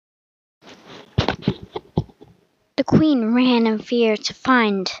queen ran in fear to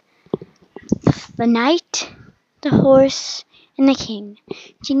find the knight, the horse, and the king.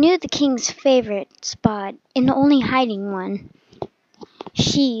 She knew the king's favorite spot and the only hiding one.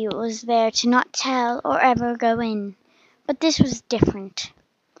 She was there to not tell or ever go in. But this was different.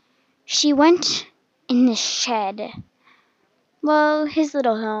 She went in the shed. Well, his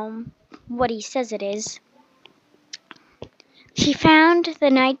little home. What he says it is. She found the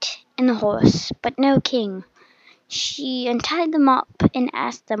knight and the horse, but no king. She untied them up and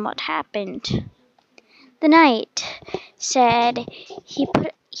asked them what happened. The knight said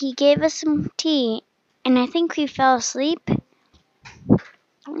he gave us some tea, and I think we fell asleep.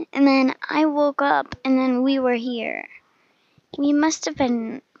 And then I woke up, and then we were here. We must have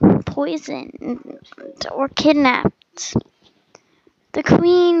been poisoned or kidnapped. The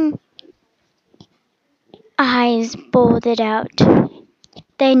queen eyes bulged out.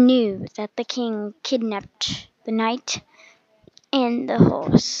 They knew that the king kidnapped the knight and the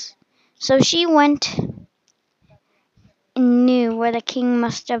horse. So she went and knew where the king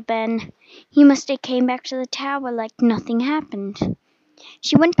must have been. He must have came back to the tower like nothing happened.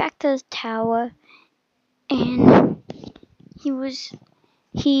 She went back to the tower, and he was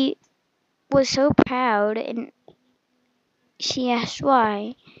so proud, and she asked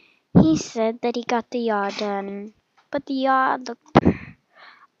why. He said that he got the yacht done, but the yacht looked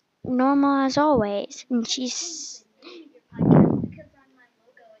normal as always, and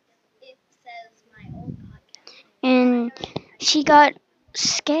she got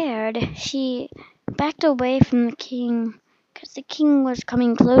scared. She backed away from the king because the king was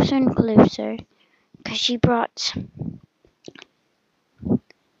coming closer and closer, because she brought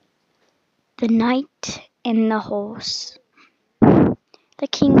the knight and the horse. The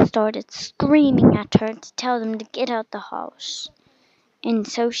king started screaming at her to tell them to get out the house, and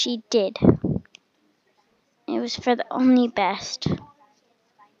so she did. It was for the only best.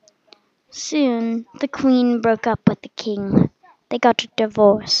 Soon, the queen broke up with the king. They got a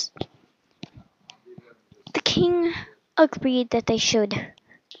divorce. The king agreed that they should,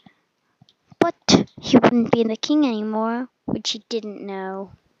 but he wouldn't be the king anymore, which he didn't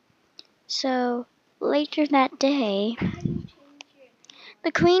know. So, later that day,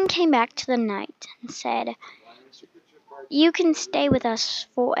 the queen came back to the knight and said, "You can stay with us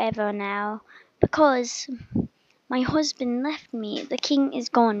forever now, because my husband left me. The king is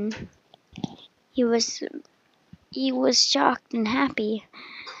gone." He was shocked and happy,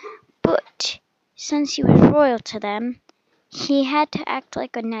 but since he was royal to them, he had to act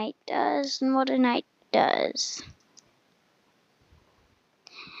like a knight does and what a knight does.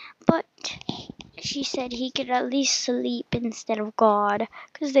 But she said he could at least sleep instead of God,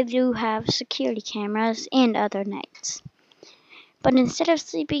 because they do have security cameras and other knights. But instead of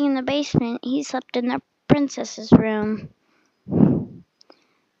sleeping in the basement, he slept in the princess's room.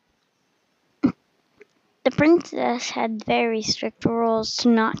 The princess had very strict rules to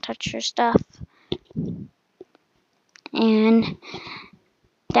not touch her stuff. And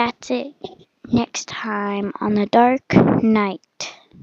that's it. Next time on The Dark Knight.